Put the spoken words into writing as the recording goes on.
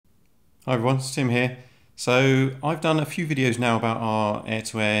Hi everyone, it's Tim here. So I've done a few videos now about our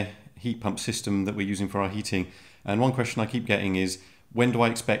air-to-air heat pump system that we're using for our heating, and one question I keep getting is when do I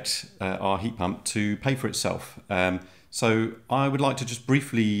expect our heat pump to pay for itself? So I would like to just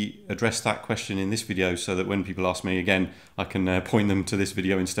briefly address that question in this video so that when people ask me again I can point them to this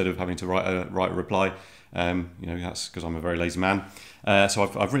video instead of having to write a reply. That's because I'm a very lazy man. So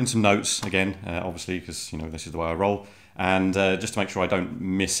I've written some notes again, obviously because this is the way I roll. And just to make sure I don't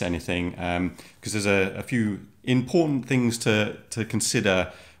miss anything, because there's a few important things to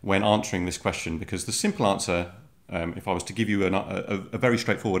consider when answering this question, because the simple answer, if I was to give you a very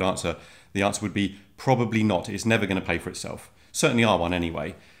straightforward answer, the answer would be probably not. It's never going to pay for itself. Certainly R1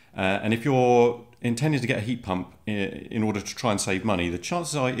 anyway. And if you're intending to get a heat pump in order to try and save money, the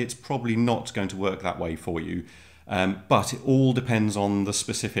chances are it's probably not going to work that way for you. But it all depends on the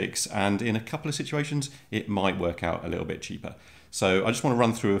specifics, and in a couple of situations it might work out a little bit cheaper. So I just want to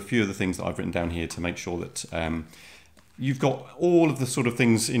run through a few of the things that I've written down here to make sure that you've got all of the sort of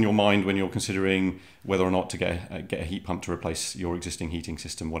things in your mind when you're considering whether or not to get a heat pump to replace your existing heating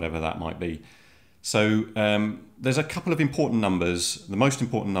system, whatever that might be. So there's a couple of important numbers, the most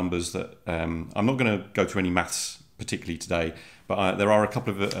important numbers that I'm not going to go through any maths particularly today, but there are a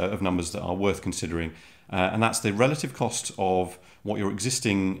couple of numbers that are worth considering. And that's the relative cost of what your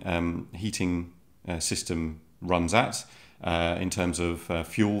existing heating system runs at in terms of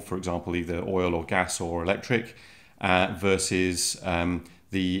fuel, for example, either oil or gas or electric, versus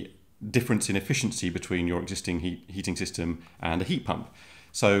the difference in efficiency between your existing heating system and a heat pump.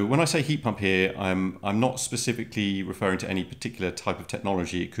 So when I say heat pump here, I'm not specifically referring to any particular type of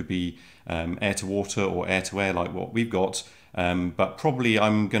technology. It could be air to water or air to air like what we've got. But probably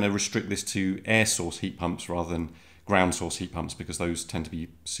I'm going to restrict this to air source heat pumps rather than ground source heat pumps, because those tend to be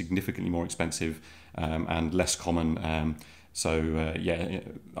significantly more expensive and less common. I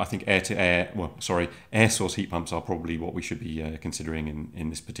think air source heat pumps are probably what we should be considering in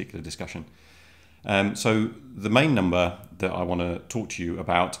this particular discussion. So the main number that I want to talk to you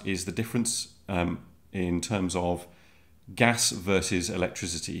about is the difference in terms of gas versus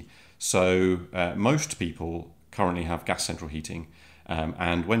electricity. So most people currently have gas central heating,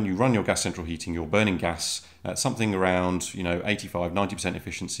 and when you run your gas central heating, you're burning gas at something around 85–90%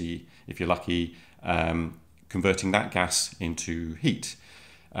 efficiency if you're lucky, converting that gas into heat.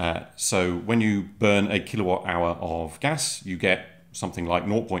 So when you burn a kilowatt hour of gas, you get something like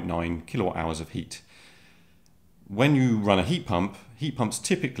 0.9 kilowatt hours of heat. When you run a heat pumps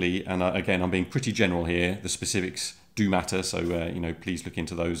typically, and again I'm being pretty general here, the specifics do matter, so please look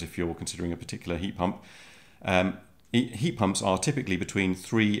into those if you're considering a particular heat pump. Heat pumps are typically between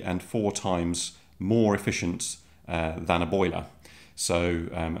 3 and 4 times more efficient than a boiler. So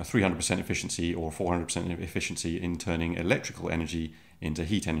a 300% efficiency or 400% efficiency in turning electrical energy into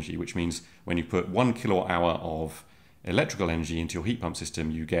heat energy, which means when you put 1 kilowatt hour of electrical energy into your heat pump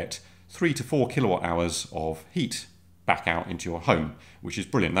system, you get 3 to 4 kilowatt hours of heat back out into your home, which is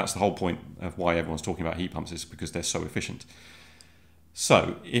brilliant. That's the whole point of why everyone's talking about heat pumps, is because they're so efficient.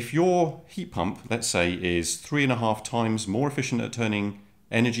 So if your heat pump, let's say, is 3.5 times more efficient at turning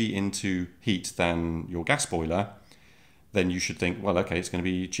energy into heat than your gas boiler, then you should think, well, okay, it's going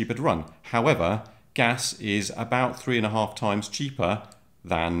to be cheaper to run. However, gas is about 3.5 times cheaper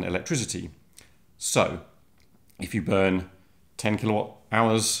than electricity. So if you burn 10 kilowatt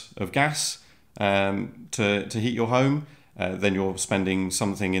hours of gas to heat your home, then you're spending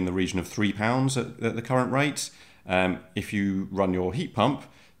something in the region of £3 at the current rate. If you run your heat pump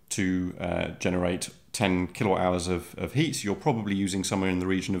to generate 10 kilowatt hours of heat, you're probably using somewhere in the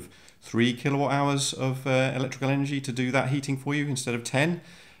region of 3 kilowatt hours of electrical energy to do that heating for you instead of 10.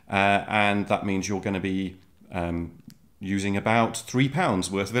 And that means you're going to be using about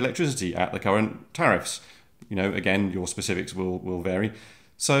 £3 worth of electricity at the current tariffs. Again, your specifics will vary.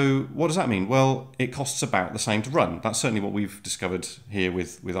 So what does that mean? Well, it costs about the same to run. That's certainly what we've discovered here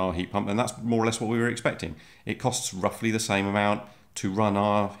with our heat pump, and that's more or less what we were expecting. It costs roughly the same amount to run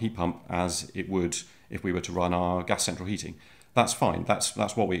our heat pump as it would if we were to run our gas central heating. That's fine. That's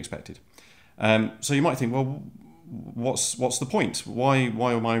what we expected. So you might think, well, what's the point? Why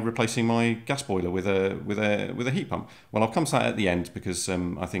am I replacing my gas boiler with a heat pump? Well, I'll come to that at the end, because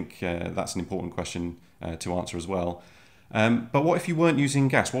I think that's an important question to answer as well. But what if you weren't using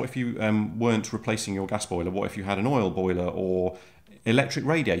gas? What if you weren't replacing your gas boiler? What if you had an oil boiler or electric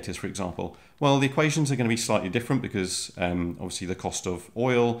radiators, for example? Well, the equations are going to be slightly different, because obviously the cost of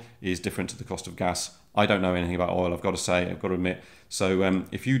oil is different to the cost of gas. I don't know anything about oil, I've got to admit. So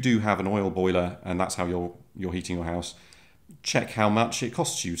if you do have an oil boiler and that's how you're heating your house, check how much it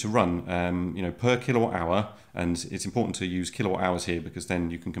costs you to run, per kilowatt hour. And it's important to use kilowatt hours here because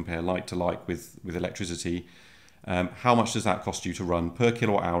then you can compare like to like with electricity. How much does that cost you to run per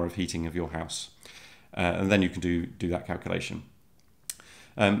kilowatt hour of heating of your house? And then you can do that calculation.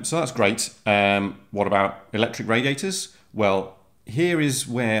 So that's great. What about electric radiators? Well, here is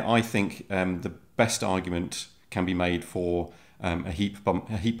where I think the best argument can be made for a heat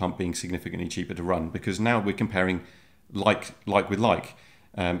pump being significantly cheaper to run, because now we're comparing like with like.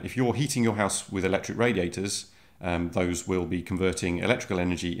 If you're heating your house with electric radiators, those will be converting electrical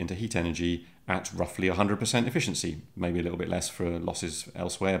energy into heat energy at roughly 100% efficiency, maybe a little bit less for losses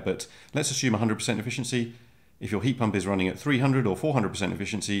elsewhere, but let's assume 100% efficiency. If your heat pump is running at 300 or 400%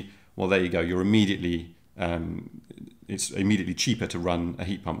 efficiency, well, there you go. You're it's immediately cheaper to run a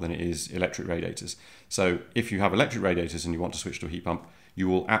heat pump than it is electric radiators. So if you have electric radiators and you want to switch to a heat pump, you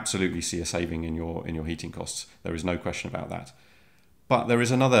will absolutely see a saving in your heating costs. There is no question about that. But there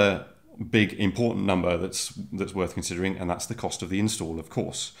is another big important number that's worth considering, and that's the cost of the install, of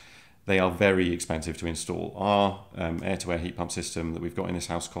course. They are very expensive to install. Our air-to-air heat pump system that we've got in this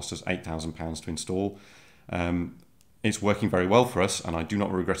house cost us £8,000 to install. It's working very well for us, and I do not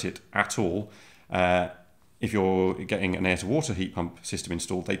regret it at all. If you're getting an air-to-water heat pump system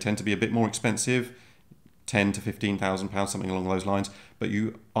installed, they tend to be a bit more expensive, £10,000 to £15,000, something along those lines. But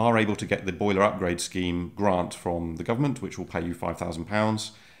you are able to get the boiler upgrade scheme grant from the government, which will pay you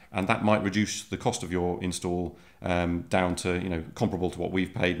 £5,000, and that might reduce the cost of your install down to comparable to what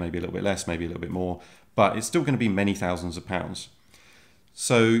we've paid, maybe a little bit less, maybe a little bit more, but it's still going to be many thousands of pounds.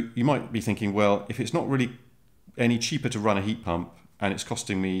 So you might be thinking, well, if it's not really any cheaper to run a heat pump and it's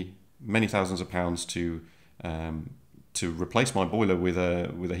costing me many thousands of pounds to replace my boiler with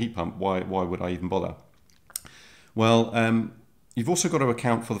a heat pump, why would I even bother? Well, you've also got to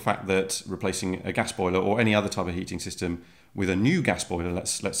account for the fact that replacing a gas boiler or any other type of heating system with a new gas boiler,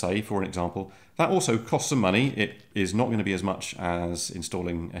 let's say, for an example, that also costs some money. It is not going to be as much as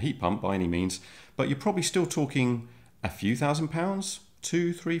installing a heat pump by any means, but you're probably still talking a few £1,000s,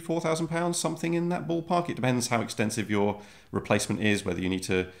 £2,000, £3,000, £4,000, something in that ballpark. It depends how extensive your replacement is, whether you need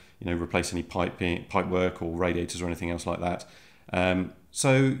to replace any pipe work or radiators or anything else like that.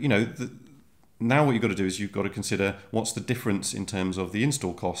 Now what you've got to do is you've got to consider what's the difference in terms of the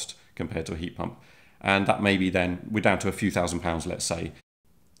install cost compared to a heat pump. And that may be then, we're down to a few £1,000s, let's say.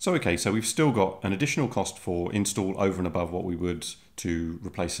 So we've still got an additional cost for install over and above what we would to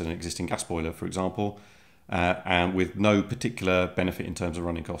replace an existing gas boiler, for example, and with no particular benefit in terms of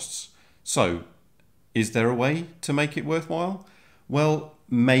running costs. So is there a way to make it worthwhile? Well,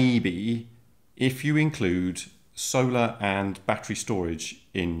 maybe if you include solar and battery storage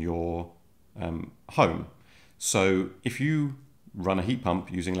in your home. So if you run a heat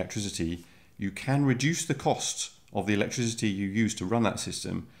pump using electricity, you can reduce the cost of the electricity you use to run that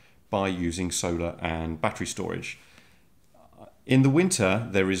system by using solar and battery storage. In the winter,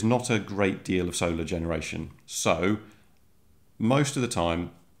 there is not a great deal of solar generation. So most of the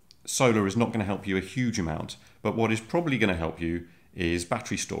time, solar is not going to help you a huge amount. But what is probably going to help you is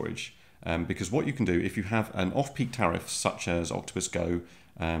battery storage. Because what you can do, if you have an off-peak tariff such as Octopus Go,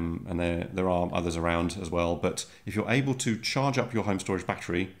 and there are others around as well, but if you're able to charge up your home storage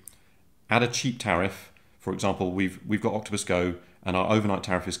battery at a cheap tariff, for example, we've got Octopus Go, and our overnight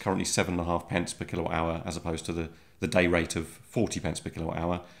tariff is currently 7.5 pence per kilowatt hour, as opposed to the day rate of 40 pence per kilowatt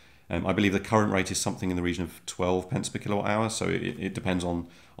hour. I believe the current rate is something in the region of 12 pence per kilowatt hour, so it depends on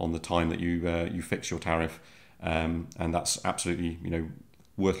the time that you fix your tariff, and that's absolutely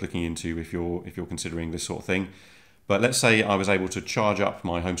worth looking into if you're considering this sort of thing. But let's say I was able to charge up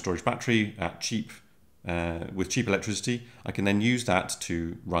my home storage battery at with cheap electricity. I can then use that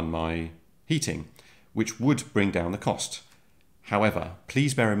to run my heating, which would bring down the cost. However,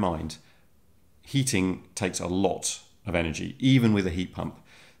 please bear in mind, heating takes a lot of energy, even with a heat pump.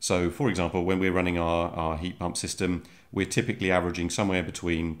 So, for example, when we're running our heat pump system, we're typically averaging somewhere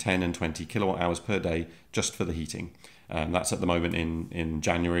between 10 and 20 kilowatt hours per day just for the heating. That's at the moment in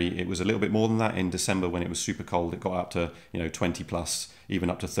January. It was a little bit more than that in December when it was super cold. It got up to 20 plus, even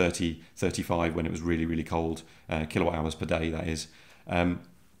up to 30, 35 when it was really, really cold, kilowatt hours per day, that is.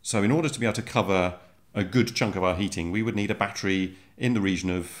 So in order to be able to cover a good chunk of our heating, we would need a battery in the region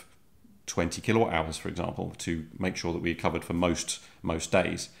of 20 kilowatt hours, for example, to make sure that we're covered for most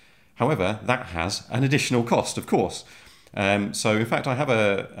days. However, that has an additional cost, of course. So in fact, I have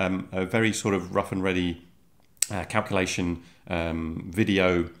a very sort of rough and ready calculation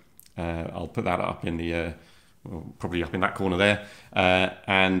video. I'll put that up in the probably up in that corner there,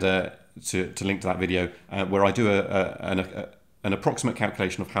 and to link to that video where I do an approximate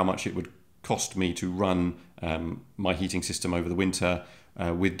calculation of how much it would cost me to run my heating system over the winter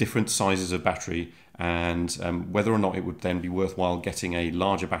with different sizes of battery, and whether or not it would then be worthwhile getting a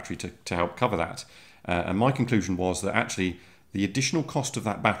larger battery to help cover that. And my conclusion was that actually the additional cost of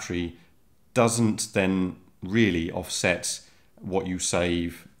that battery doesn't then really offset what you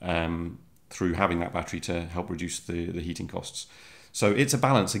save through having that battery to help reduce the heating costs. So it's a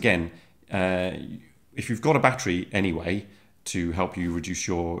balance again. If you've got a battery anyway to help you reduce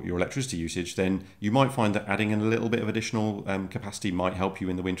your electricity usage, then you might find that adding in a little bit of additional capacity might help you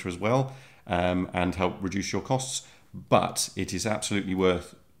in the winter as well, and help reduce your costs. But it is absolutely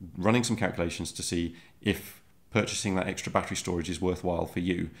worth running some calculations to see if purchasing that extra battery storage is worthwhile for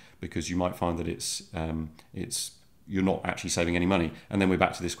you, because you might find that you're not actually saving any money. And then we're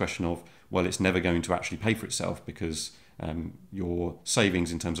back to this question of, well, it's never going to actually pay for itself, because your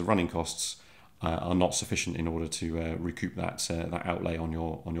savings in terms of running costs are not sufficient in order to recoup that outlay on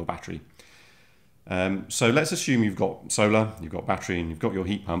your battery. So let's assume you've got solar, you've got battery, and you've got your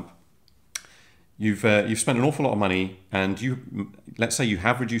heat pump. You've spent an awful lot of money, and let's say you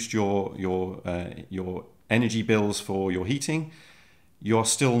have reduced your energy bills for your heating. You're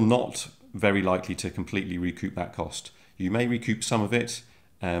still not very likely to completely recoup that cost. You may recoup some of it,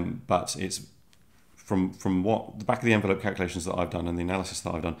 but it's from what the back of the envelope calculations that I've done and the analysis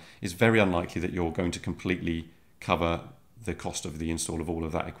that I've done, it's very unlikely that you're going to completely cover the cost of the install of all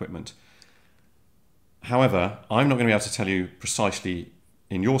of that equipment. However, I'm not going to be able to tell you precisely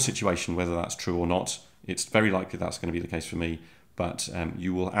in your situation whether that's true or not. It's very likely that's going to be the case for me, but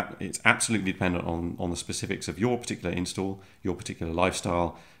it's absolutely dependent on the specifics of your particular install, your particular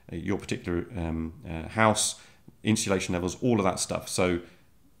lifestyle, your particular house, insulation levels, all of that stuff. So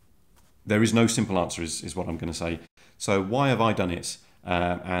there is no simple answer is what I'm going to say. So why have I done it?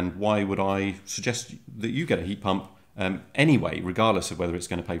 And why would I suggest that you get a heat pump anyway, regardless of whether it's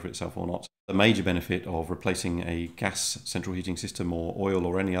going to pay for itself or not? The major benefit of replacing a gas central heating system or oil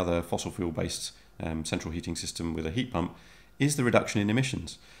or any other fossil fuel based central heating system with a heat pump is the reduction in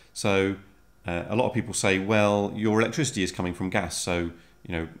emissions. So a lot of people say, well, your electricity is coming from gas, so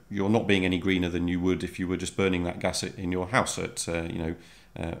you're not being any greener than you would if you were just burning that gas in your house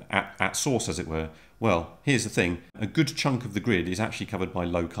at source, as it were. Well, here's the thing. A good chunk of the grid is actually covered by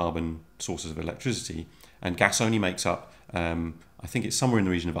low carbon sources of electricity, and gas only makes up, I think it's somewhere in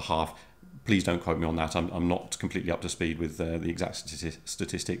the region of a half. Please don't quote me on that. I'm not completely up to speed with the exact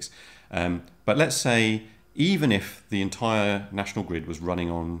statistics. But let's say even if the entire national grid was running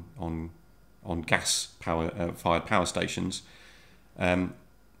on gas fired power stations,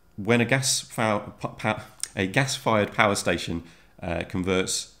 when a gas-fired power station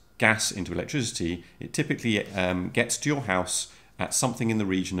converts gas into electricity, it typically gets to your house at something in the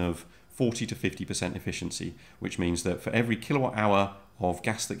region of 40 to 50% efficiency, which means that for every kilowatt hour of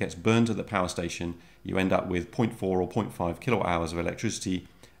gas that gets burned at the power station, you end up with 0.4 or 0.5 kilowatt hours of electricity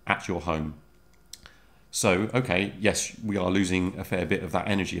at your home. So, okay, yes, we are losing a fair bit of that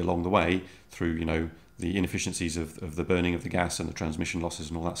energy along the way through, the inefficiencies of the burning of the gas and the transmission losses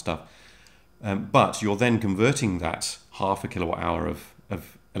and all that stuff. But you're then converting that half a kilowatt hour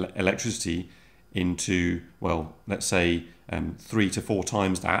of electricity into, well, let's say 3 to 4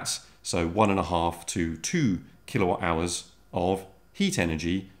 times that, so 1.5 to 2 kilowatt hours of heat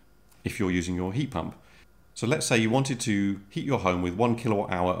energy if you're using your heat pump. So let's say you wanted to heat your home with 1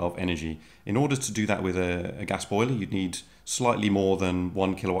 kilowatt hour of energy. In order to do that with a gas boiler, you'd need slightly more than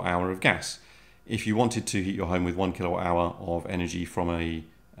 1 kilowatt hour of gas. If you wanted to heat your home with 1 kilowatt hour of energy from a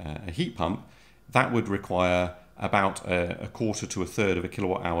heat pump, that would require about a quarter to a third of a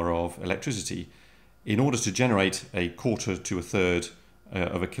kilowatt hour of electricity. In order to generate a quarter to a third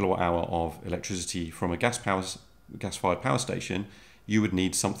of a kilowatt hour of electricity from a gas-fired power station, you would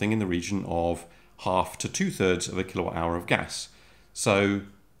need something in the region of half to 2/3 of a kilowatt hour of gas. So,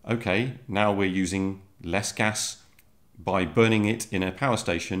 okay, now we're using less gas by burning it in a power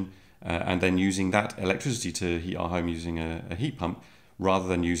station and then using that electricity to heat our home using a heat pump, rather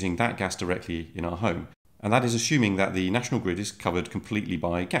than using that gas directly in our home. And that is assuming that the national grid is covered completely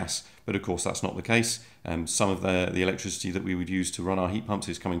by gas. But of course, that's not the case. Some of the electricity that we would use to run our heat pumps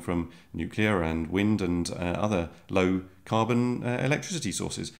is coming from nuclear and wind and other low carbon electricity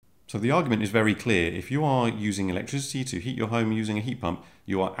sources. So the argument is very clear. If you are using electricity to heat your home using a heat pump,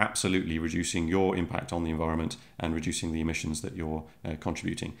 you are absolutely reducing your impact on the environment and reducing the emissions that you're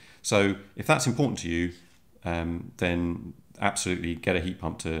contributing. So if that's important to you, then absolutely get a heat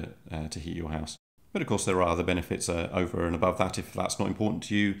pump to heat your house. But of course, there are other benefits over and above that. If that's not important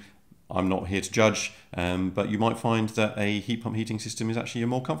to you, I'm not here to judge, but you might find that a heat pump heating system is actually a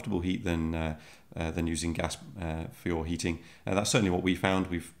more comfortable heat than using gas for your heating. That's certainly what we found.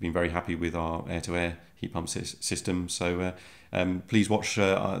 We've been very happy with our air-to-air heat pump system. So please watch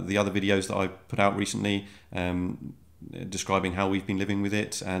the other videos that I put out recently describing how we've been living with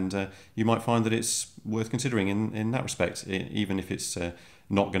it, and you might find that it's worth considering in that respect. Even if it's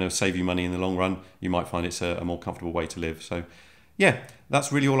not going to save you money in the long run, you might find it's a more comfortable way to live. So yeah,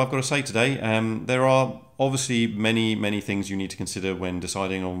 that's really all I've got to say today. There are obviously many things you need to consider when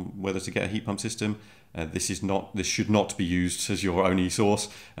deciding on whether to get a heat pump system. This should not be used as your only source.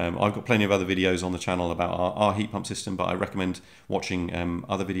 I've got plenty of other videos on the channel about our heat pump system, but I recommend watching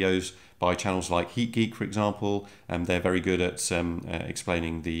other videos by channels like Heat Geek, for example. They're very good at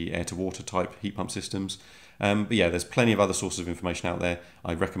explaining the air-to-water type heat pump systems. But yeah, there's plenty of other sources of information out there.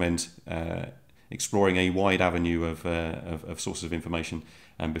 I recommend exploring a wide avenue of sources of information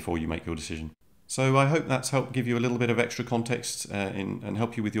before you make your decision. So I hope that's helped give you a little bit of extra context and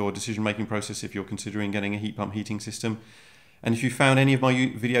help you with your decision-making process if you're considering getting a heat pump heating system. And if you found any of my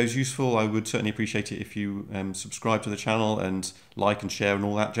videos useful, I would certainly appreciate it if you subscribe to the channel and like and share and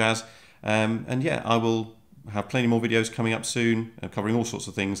all that jazz. And yeah, I will have plenty more videos coming up soon covering all sorts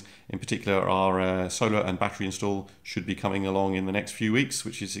of things. In particular, our solar and battery install should be coming along in the next few weeks,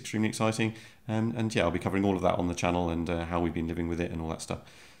 which is extremely exciting. And yeah, I'll be covering all of that on the channel and how we've been living with it and all that stuff.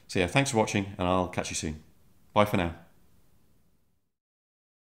 So yeah, thanks for watching, and I'll catch you soon. Bye for now.